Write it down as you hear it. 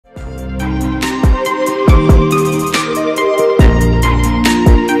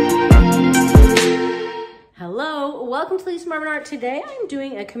sweetheart, today I'm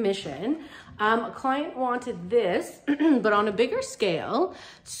doing a commission. A client wanted this, but on a bigger scale.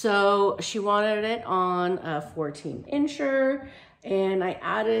 So she wanted it on a 14-incher, and I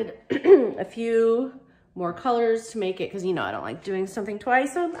added a few more colors to make it, because you know I don't like doing something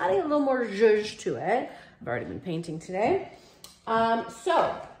twice, so I'm adding a little more zhuzh to it. I've already been painting today.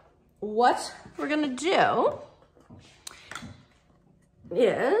 So what we're gonna do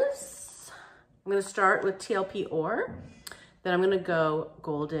is I'm gonna start with TLP ore, then I'm gonna go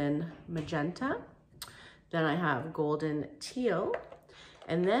golden magenta, then I have golden teal,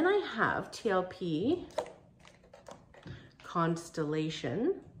 and then I have TLP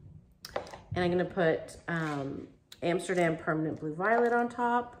constellation, and I'm gonna put Amsterdam permanent blue violet on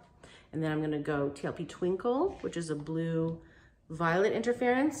top, and then I'm gonna go TLP twinkle, which is a blue violet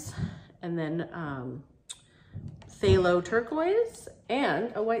interference, and then phthalo turquoise,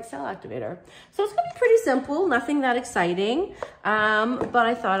 and a white cell activator. So it's gonna be pretty simple, nothing that exciting, but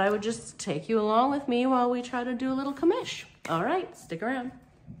I thought I would just take you along with me while we try to do a little commish. All right, stick around.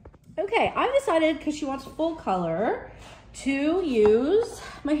 Okay, I've decided, because she wants full color, to use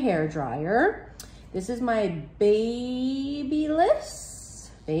my hair dryer. This is my Babyliss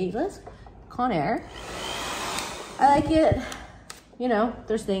Conair. I like it, you know,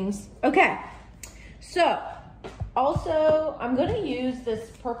 there's things. Okay, so also I'm gonna use this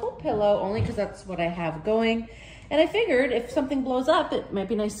purple pillow only because that's what I have going. And I figured if something blows up, it might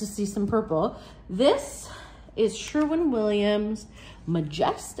be nice to see some purple. This is Sherwin-Williams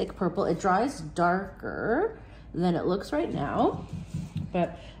Majestic Purple. It dries darker than it looks right now.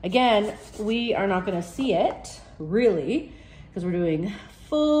 But again, we are not gonna see it really because we're doing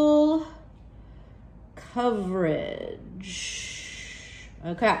full coverage.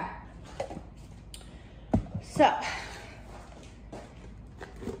 Okay. So,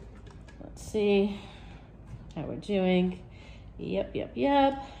 let's see how we're doing. Yep.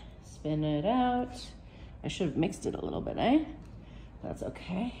 Spin it out. I should have mixed it a little bit, eh? That's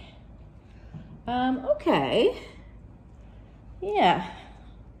okay. Okay. Yeah,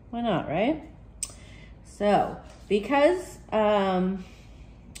 why not, right? So, because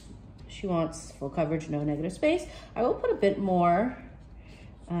she wants full coverage, no negative space, I will put a bit more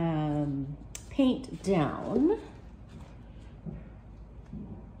paint down.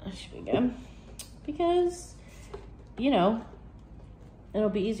 There we go. Because, you know, it'll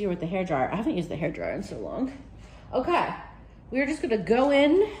be easier with the hairdryer. I haven't used the hairdryer in so long. Okay, we're just gonna go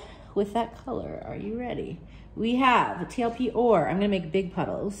in with that color. Are you ready? We have a TLP ore. I'm gonna make big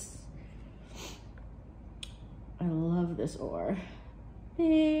puddles. I love this ore.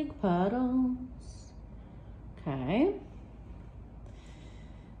 Big puddles. Okay.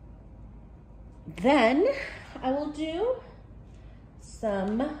 Then I will do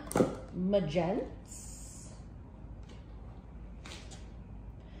some magents.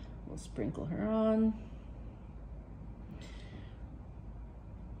 We'll sprinkle her on.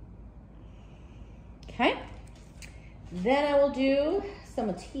 Okay. Then I will do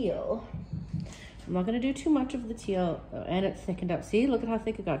some teal. I'm not gonna do too much of the teal, and it's thickened up. See, look at how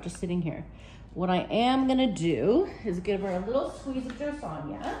thick it got just sitting here. What I am gonna do is give her a little squeeze of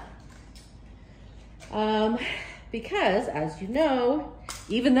josonja. Because as you know,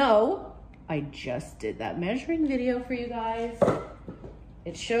 even though I just did that measuring video for you guys,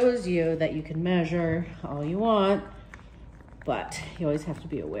 it shows you that you can measure all you want, but you always have to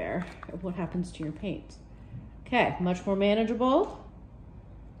be aware of what happens to your paint. Okay, much more manageable,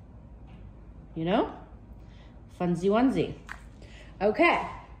 you know, funsy onesie. Okay,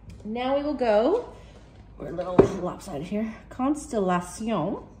 now we will go, we're a little lopsided here,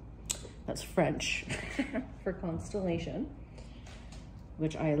 Constellation, that's French for constellation,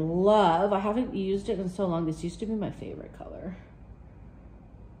 which I love. I haven't used it in so long. This used to be my favorite color.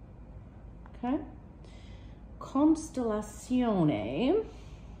 Okay, Constellazione.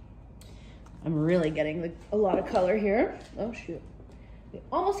 I'm really getting a lot of color here. Oh shoot. We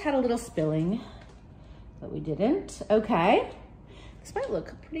almost had a little spilling, but we didn't. Okay, this might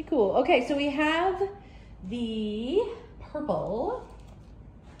look pretty cool. Okay, so we have the purple.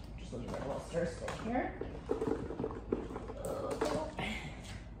 Just leave it a little stir stick here.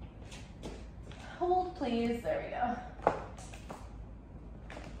 Hold please, there we go.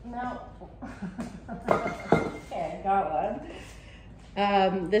 No. Okay, I got one.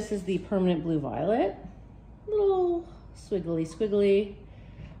 This is the permanent blue violet. Little squiggly.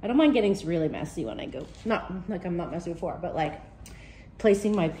 I don't mind getting really messy when I go, not like I'm not messy before, but like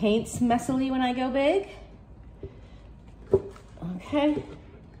placing my paints messily when I go big. Okay.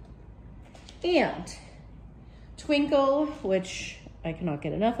 And Twinkle, which I cannot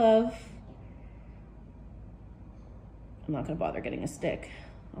get enough of. I'm not gonna bother getting a stick.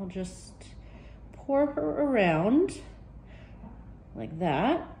 I'll just pour her around like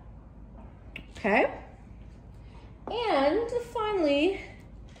that. Okay. And finally,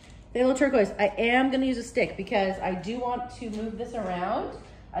 the little turquoise. I am gonna use a stick because I do want to move this around.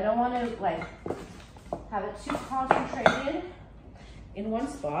 I don't want to like have it too concentrated in one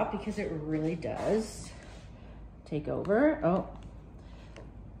spot because it really does take over. Oh.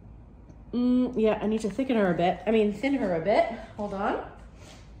 Yeah, I need to thicken her a bit. I mean, thin her a bit. Hold on.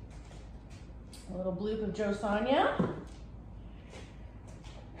 A little bloop of josonja.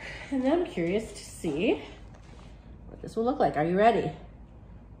 And then I'm curious to see what this will look like. Are you ready?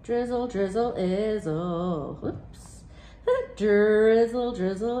 Drizzle, drizzle, izzle. Whoops. Drizzle,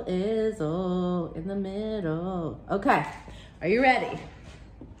 drizzle, izzle. In the middle. Okay, are you ready?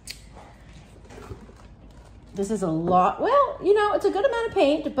 This is a lot, well, you know, it's a good amount of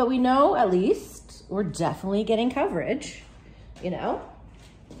paint, but we know at least we're definitely getting coverage, you know?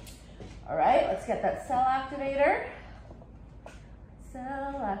 All right, let's get that cell activator.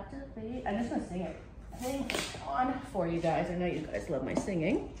 Cell activate, I'm just gonna sing it. Hang on for you guys. I know you guys love my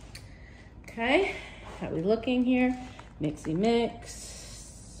singing. Okay, how are we looking here? Mixy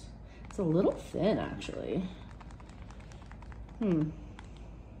mix. It's a little thin, actually.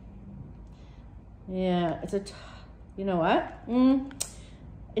 Yeah, it's you know what?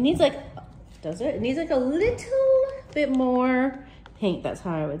 It needs like, does it? It needs like a little bit more paint. That's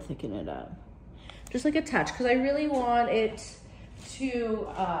how I would thicken it up. Just like a touch, because I really want it to,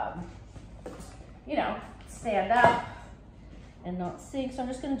 you know, stand up and not sink. So I'm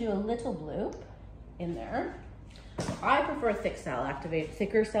just gonna do a little bloop in there. I prefer thicker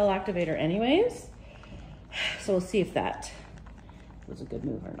cell activator anyways. So we'll see if that was a good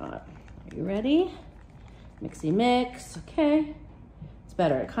move or not. Are you ready? Mixy mix, okay. It's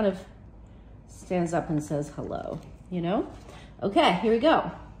better, it kind of stands up and says hello, you know? Okay, here we go.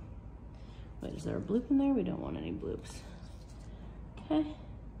 Wait, is there a bloop in there? We don't want any bloops. Okay,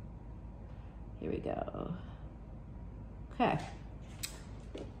 here we go. Okay.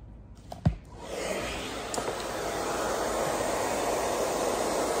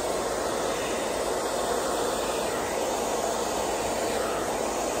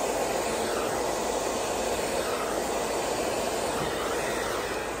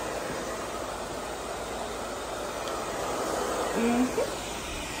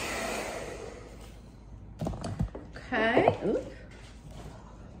 Okay. Ooh.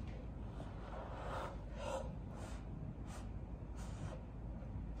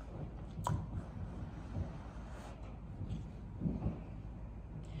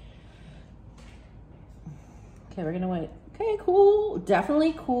 Okay, we're gonna wait. Okay, cool.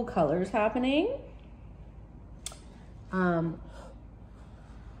 Definitely cool colors happening.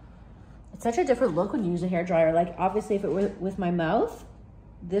 It's such a different look when you use a hairdryer. Like, obviously, if it were with my mouth,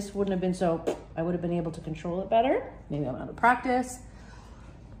 this wouldn't have been so, I would have been able to control it better. Maybe I'm out of practice.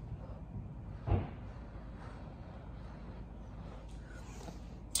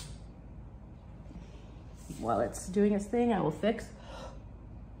 While it's doing its thing, I will fix.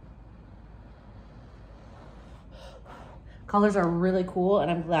 Colors are really cool,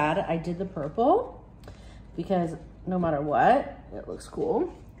 and I'm glad I did the purple because no matter what, it looks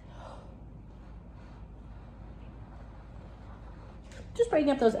cool. Just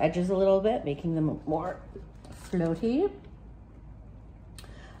breaking up those edges a little bit, making them more floaty.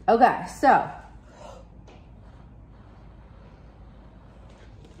 Okay, so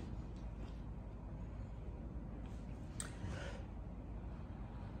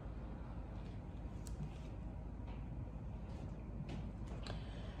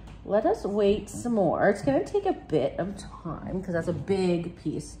let us wait some more. It's gonna take a bit of time because that's a big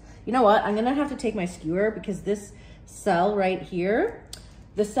piece. You know what? I'm gonna have to take my skewer because this cell right here,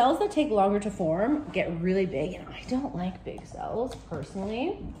 the cells that take longer to form get really big, and I don't like big cells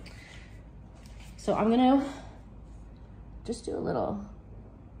personally. So I'm gonna just do a little,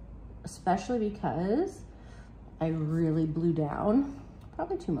 especially because I really blew down,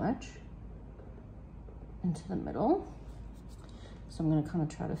 probably too much, into the middle. So I'm gonna kind of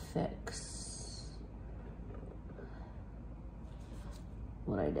try to fix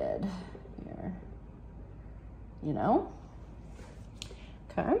what I did here, you know?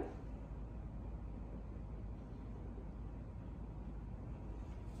 Okay.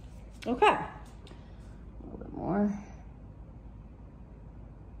 Okay. A little bit more.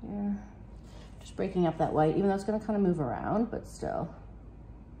 Yeah. Just breaking up that white, even though it's gonna kind of move around, but still.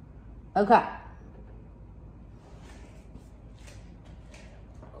 Okay.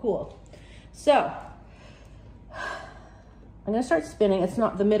 Cool. So, I'm gonna start spinning. It's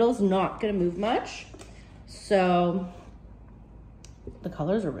not, the middle's not gonna move much. So, The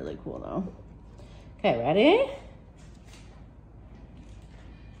colors are really cool though. Okay, ready?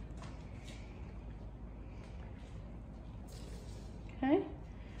 Okay.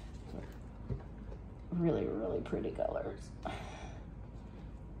 Really, really pretty colors.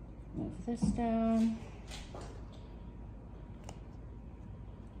 Move this down.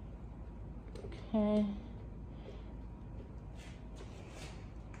 Okay.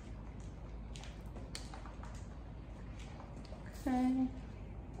 Okay.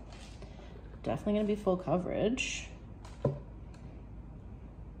 Definitely gonna be full coverage.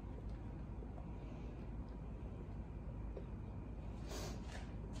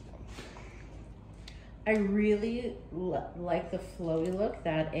 I really like the flowy look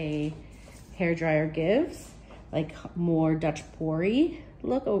that a hairdryer gives, like more Dutch pourry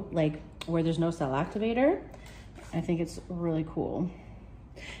look, like where there's no cell activator. I think it's really cool.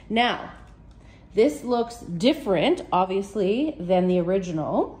 Now, this looks different, obviously, than the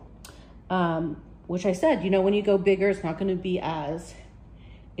original, which I said, you know, when you go bigger, it's not gonna be as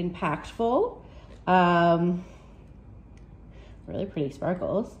impactful. Really pretty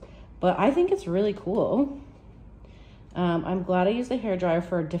sparkles. But I think it's really cool. I'm glad I used the hairdryer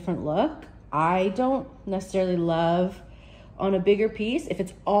for a different look. I don't necessarily love on a bigger piece if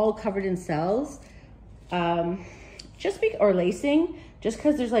it's all covered in cells, or lacing, just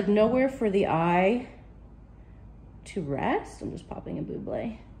because there's like nowhere for the eye to rest. I'm just popping a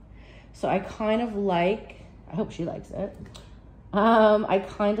buble. So I kind of like, I hope she likes it. I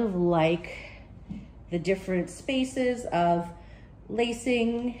kind of like the different spaces of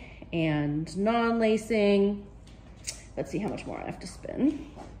lacing and non-lacing. Let's see how much more I have to spin.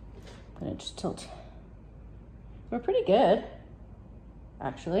 I'm gonna just tilt. We're pretty good,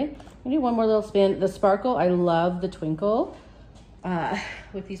 actually. I'm gonna do one more little spin. The sparkle, I love the twinkle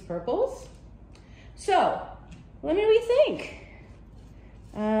with these purples. So, let me rethink.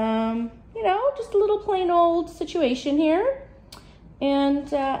 You know, just a little plain old situation here.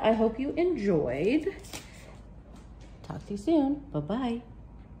 And I hope you enjoyed. Talk to you soon. Bye-bye.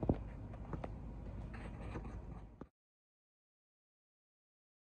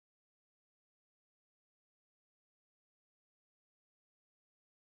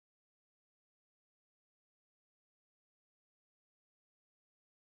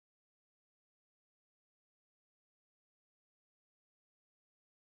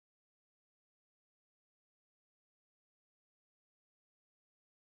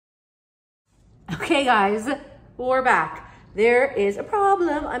 Okay guys, we're back. There is a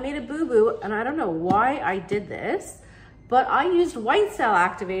problem. I made a boo-boo and I don't know why I did this, but I used white cell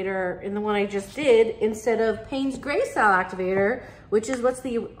activator in the one I just did instead of Payne's gray cell activator, which is what's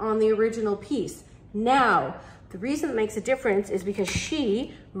on the original piece. Now, the reason it makes a difference is because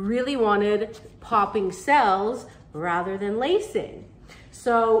she really wanted popping cells rather than lacing.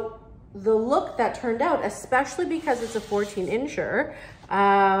 So the look that turned out, especially because it's a 14-incher,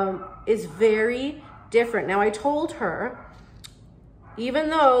 is very different. Now I told her, even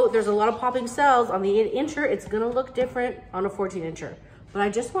though there's a lot of popping cells on the 8-incher, it's gonna look different on a 14-incher. But I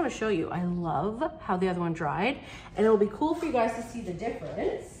just wanna show you, I love how the other one dried, and it'll be cool for you guys to see the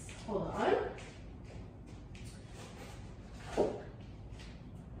difference. Hold on.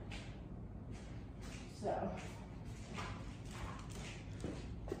 So,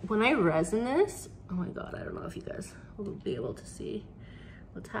 when I resin this, oh my God, I don't know if you guys will be able to see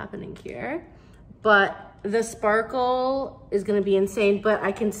what's happening here, but the sparkle is gonna be insane, but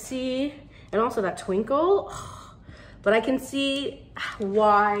I can see, and also that twinkle, but I can see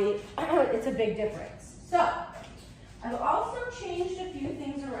why it's a big difference. So, I've also changed a few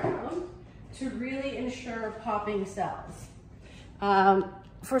things around to really ensure popping cells.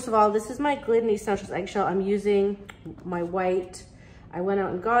 First of all, this is my Glidden Essentials Eggshell. I'm using my white. I went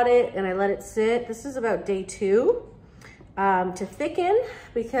out and got it and I let it sit. This is about day 2. To thicken,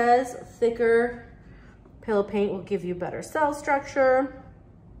 because thicker pillow paint will give you better cell structure.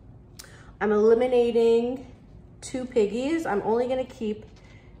 I'm eliminating 2 piggies. I'm only gonna keep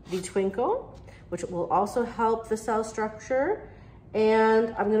the twinkle, which will also help the cell structure.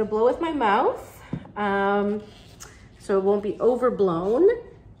 And I'm gonna blow with my mouth, so it won't be overblown.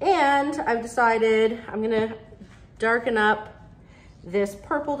 And I've decided I'm gonna darken up this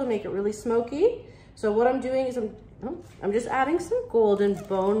purple to make it really smoky. So what I'm doing is I'm just adding some golden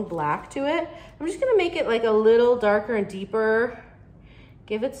bone black to it. I'm just gonna make it like a little darker and deeper.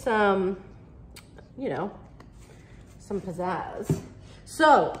 Give it some, you know, some pizzazz.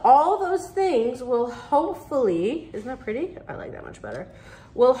 So all those things will hopefully, isn't that pretty? I like that much better.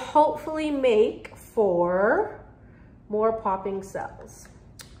 Will hopefully make for more popping cells.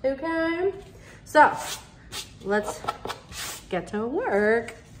 Okay, so let's get to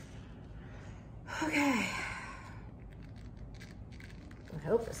work. Okay. I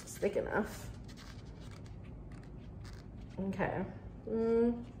hope this is thick enough. Okay.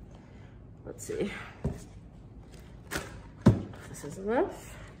 Let's see. If this is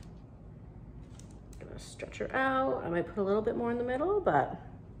enough. I'm gonna stretch her out. I might put a little bit more in the middle, but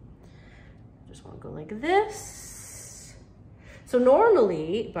I just want to go like this. So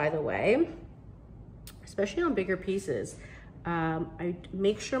normally, by the way, especially on bigger pieces, I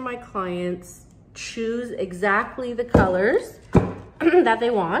make sure my clients choose exactly the colors that they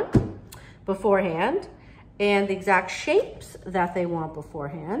want beforehand and the exact shapes that they want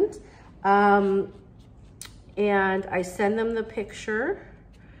beforehand. And I send them the picture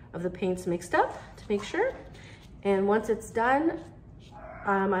of the paints mixed up to make sure. And once it's done,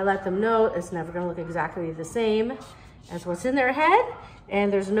 I let them know it's never gonna look exactly the same as what's in their head,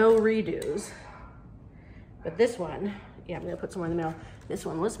 and there's no redos. But this one, yeah, I'm gonna put some more in the middle. This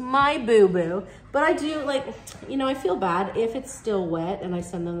one was my boo-boo, but I do like, you know, I feel bad if it's still wet and I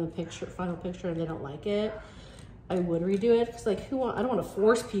send them the picture, final picture, and they don't like it. I would redo it because, like, I don't want to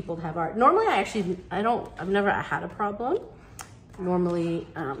force people to have art. Normally, I've never had a problem. Normally,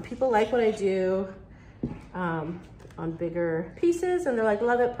 people like what I do on bigger pieces, and they're like,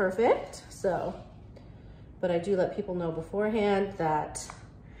 love it, perfect. So, but I do let people know beforehand that,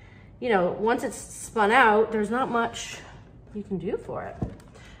 you know, once it's spun out, there's not much you can do for it.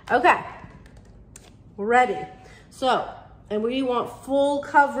 Okay, we're ready. So, and we want full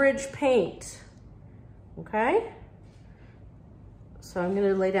coverage paint, okay? So I'm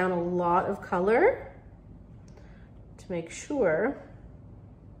gonna lay down a lot of color to make sure,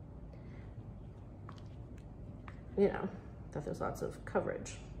 you know, that there's lots of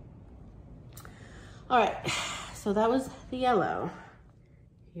coverage. All right, so that was the yellow.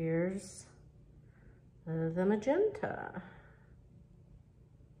 Here's the magenta.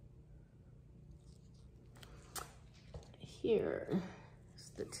 Here's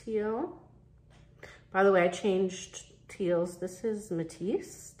the teal. By the way, I changed teals. This is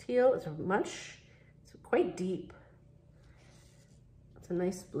Matisse teal. It's quite deep. It's a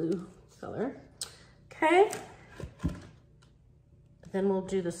nice blue color. Okay. Then we'll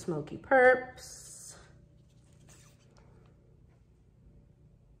do the smoky purps.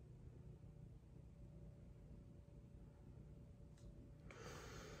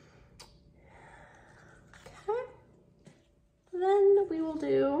 Okay. Then we will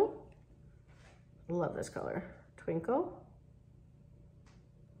do, love this color, Twinkle.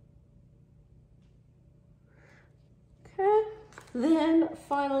 Okay. Then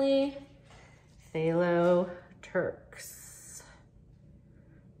finally, Phthalo Turks.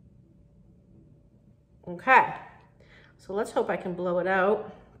 Okay. So let's hope I can blow it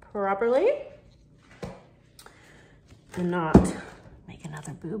out properly and not make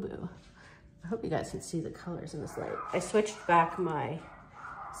another boo-boo. I hope you guys can see the colors in this light. I switched back my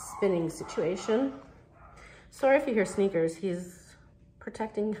spinning situation. Sorry if you hear sneakers. He's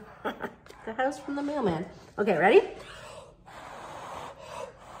protecting the house from the mailman. Okay, ready?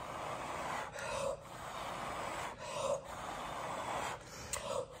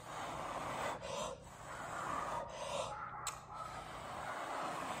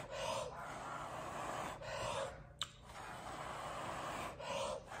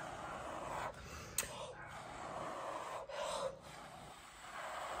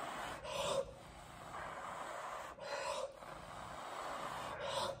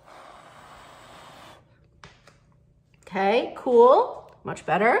 Okay, cool, much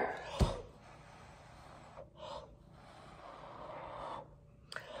better.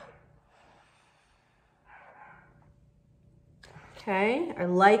 Okay, I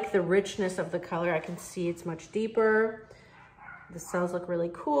like the richness of the color. I can see it's much deeper. The cells look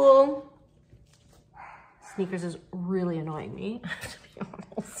really cool. Sneakers is really annoying me, to be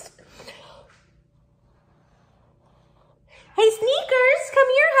honest. Hey, Sneakers, come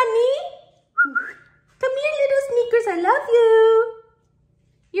here, honey. Come here, little Sneakers, I love you.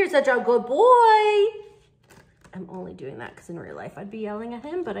 You're such a good boy. I'm only doing that because in real life I'd be yelling at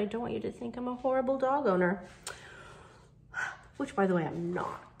him, but I don't want you to think I'm a horrible dog owner. Which, by the way, I'm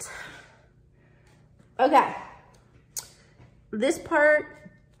not. Okay. This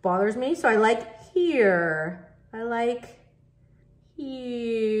part bothers me, so I like here. I like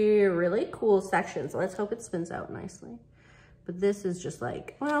here. Really cool sections. Let's hope it spins out nicely. But this is just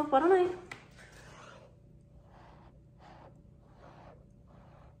like, well, why don't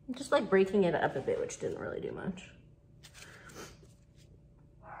I'm just like breaking it up a bit, which didn't really do much.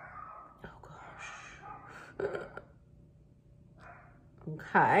 Oh gosh.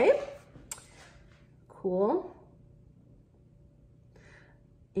 Okay. Cool.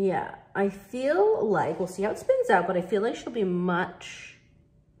 Yeah, I feel like, we'll see how it spins out, but I feel like she'll be much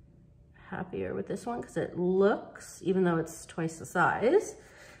happier with this one because it looks, even though it's twice the size,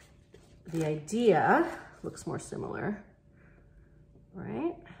 the idea looks more similar,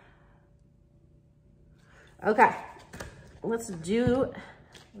 right? Okay, let's do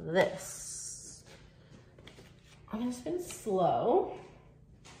this. I'm gonna spin slow.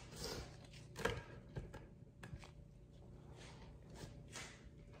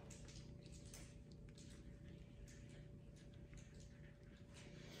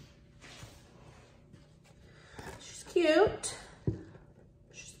 Cute.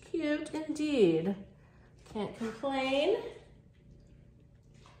 She's cute indeed. Can't complain.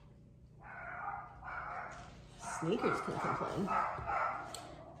 Sneakers can complain.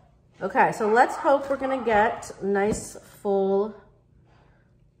 Okay, so let's hope we're gonna get nice full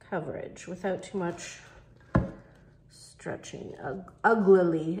coverage without too much stretching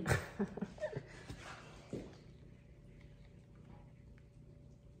uglily.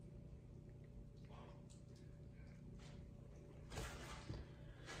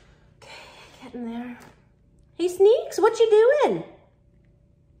 In there. Hey Sneaks, what you doing?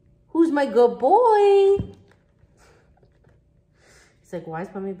 Who's my good boy? He's like, why is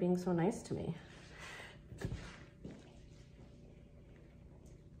mommy being so nice to me?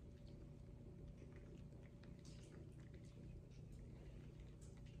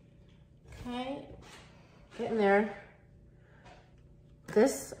 Okay, get in there.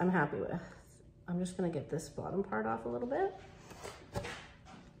 This I'm happy with. I'm just gonna get this bottom part off a little bit.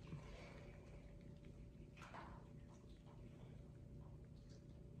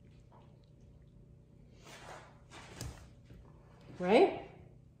 Right?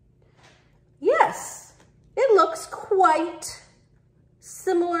 Yes, it looks quite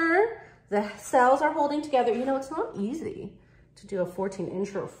similar. The cells are holding together. You know, it's not easy to do a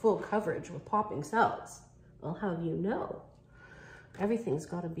 14-inch or full coverage with popping cells. I'll have you know. Everything's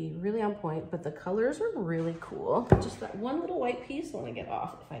got to be really on point, but the colors are really cool. Just that one little white piece I want to get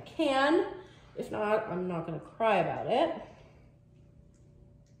off if I can. If not, I'm not going to cry about it.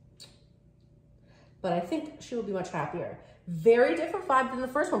 But I think she will be much happier. Very different vibe than the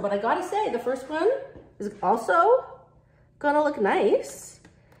first one, but I gotta say, the first one is also gonna look nice.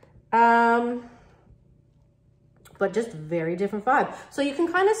 But just very different vibe. So you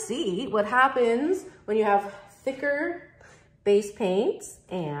can kind of see what happens when you have thicker base paints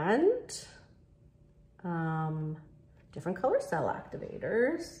and different color cell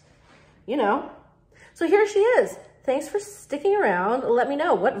activators, you know. So here she is. Thanks for sticking around. Let me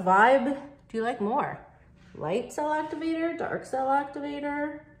know, what vibe do you like more? Light cell activator, dark cell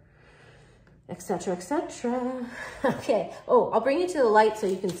activator, etc., etc. Okay. Oh, I'll bring you to the light so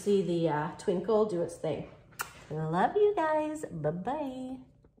you can see the twinkle do its thing. I love you guys. Bye-bye.